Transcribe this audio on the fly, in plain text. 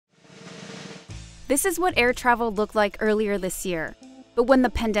This is what air travel looked like earlier this year. But when the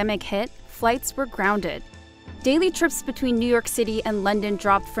pandemic hit, flights were grounded. Daily trips between New York City and London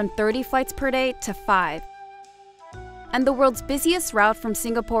dropped from 30 flights per day to 5. And the world's busiest route from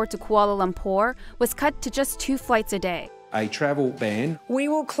Singapore to Kuala Lumpur was cut to just 2 flights a day. A travel ban. We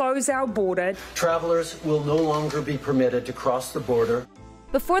will close our border. Travelers will no longer be permitted to cross the border.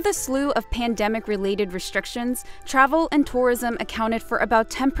 Before the slew of pandemic-related restrictions, travel and tourism accounted for about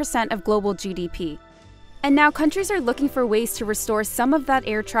 10% of global GDP. And now countries are looking for ways to restore some of that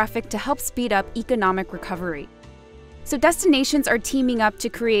air traffic to help speed up economic recovery. So destinations are teaming up to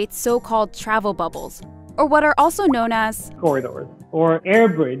create so-called travel bubbles, or what are also known as corridors or air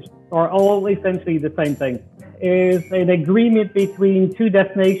bridge, are all essentially the same thing. Is an agreement between 2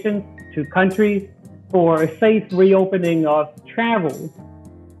 destinations, 2 countries, for a safe reopening of travel.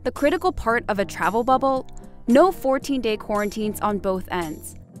 The critical part of a travel bubble: no 14-day quarantines on both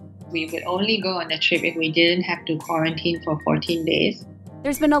ends. We would only go on a trip if we didn't have to quarantine for 14 days.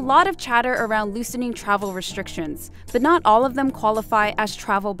 There's been a lot of chatter around loosening travel restrictions, but not all of them qualify as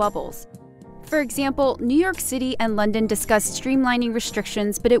travel bubbles. For example, New York City and London discussed streamlining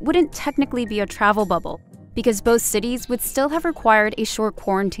restrictions, but it wouldn't technically be a travel bubble, because both cities would still have required a short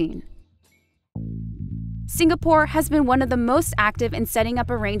quarantine. Singapore has been one of the most active in setting up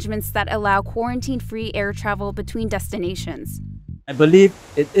arrangements that allow quarantine-free air travel between destinations. I believe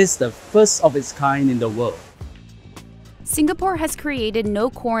it is the first of its kind in the world. Singapore has created no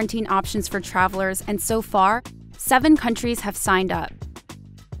quarantine options for travelers, and so far, 7 countries have signed up.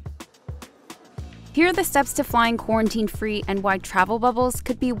 Here are the steps to flying quarantine-free and why travel bubbles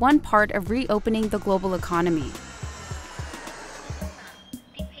could be one part of reopening the global economy.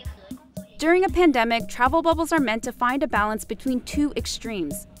 During a pandemic, travel bubbles are meant to find a balance between 2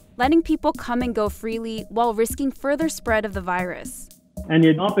 extremes, letting people come and go freely while risking further spread of the virus. And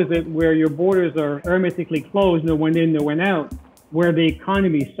the opposite, where your borders are hermetically closed, no one in, no one out, where the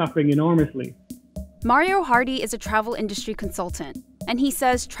economy is suffering enormously. Mario Hardy is a travel industry consultant, and he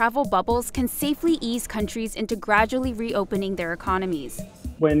says travel bubbles can safely ease countries into gradually reopening their economies.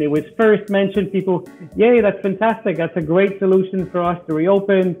 When it was first mentioned, people, yay, that's fantastic, that's a great solution for us to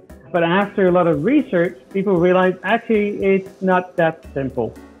reopen. But after a lot of research, people realized actually it's not that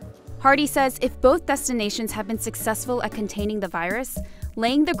simple. Hardy says if both destinations have been successful at containing the virus,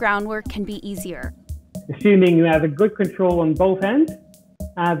 laying the groundwork can be easier. Assuming you have a good control on both ends,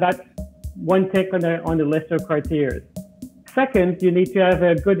 that's one tick on the list of criteria. Second, you need to have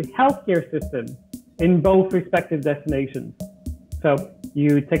a good healthcare system in both respective destinations. So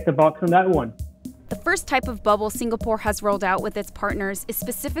you tick the box on that one. The first type of bubble Singapore has rolled out with its partners is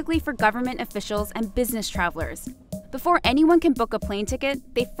specifically for government officials and business travelers. Before anyone can book a plane ticket,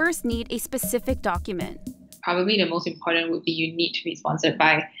 they first need a specific document. Probably the most important would be you need to be sponsored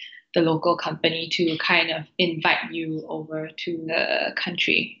by the local company to kind of invite you over to the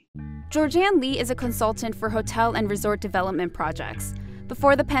country. Georgianne Lee is a consultant for hotel and resort development projects.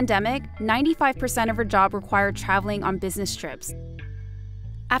 Before the pandemic, 95% of her job required traveling on business trips.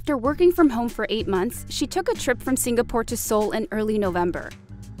 After working from home for 8 months, she took a trip from Singapore to Seoul in early November.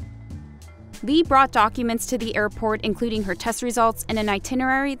 Lee brought documents to the airport, including her test results and an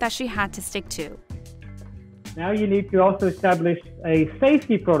itinerary that she had to stick to. Now you need to also establish a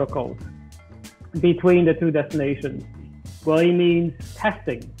safety protocol between the 2 destinations. Well, it means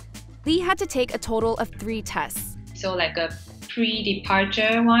testing. Lee had to take a total of 3 tests. So like a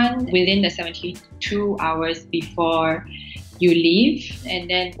pre-departure one within the 72 hours before you leave, and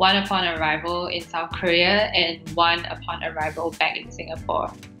then one upon arrival in South Korea and one upon arrival back in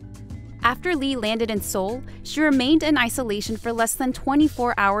Singapore. After Lee landed in Seoul, she remained in isolation for less than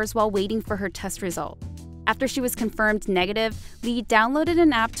 24 hours while waiting for her test result. After she was confirmed negative, Lee downloaded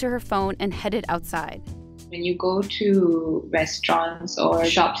an app to her phone and headed outside. When you go to restaurants or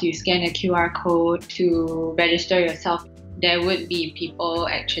shops, you scan a QR code to register yourself. There would be people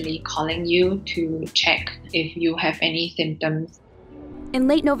actually calling you to check if you have any symptoms. In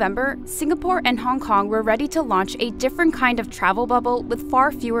late November, Singapore and Hong Kong were ready to launch a different kind of travel bubble with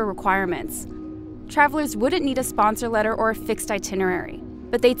far fewer requirements. Travelers wouldn't need a sponsor letter or a fixed itinerary,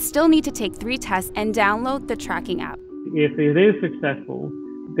 but they'd still need to take 3 tests and download the tracking app. If it is successful,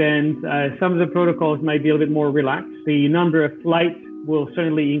 then some of the protocols might be a little bit more relaxed. The number of flights will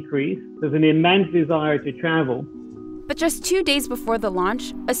certainly increase. There's an immense desire to travel. But just 2 days before the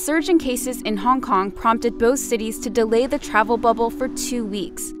launch, a surge in cases in Hong Kong prompted both cities to delay the travel bubble for 2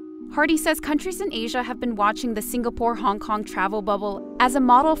 weeks. Hardy says countries in Asia have been watching the Singapore-Hong Kong travel bubble as a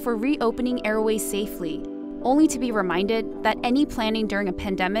model for reopening airways safely, only to be reminded that any planning during a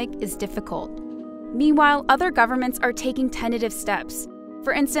pandemic is difficult. Meanwhile, other governments are taking tentative steps.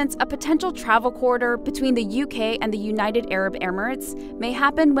 For instance, a potential travel corridor between the UK and the United Arab Emirates may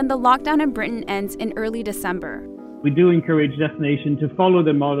happen when the lockdown in Britain ends in early December. We do encourage destinations to follow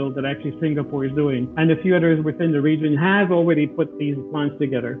the model that actually Singapore is doing. And a few others within the region have already put these plans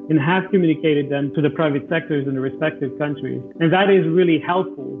together and have communicated them to the private sectors in the respective countries. And that is really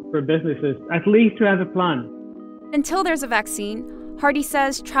helpful for businesses, at least to have a plan. Until there's a vaccine, Hardy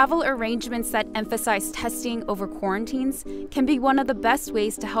says travel arrangements that emphasize testing over quarantines can be one of the best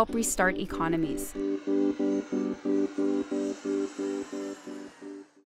ways to help restart economies.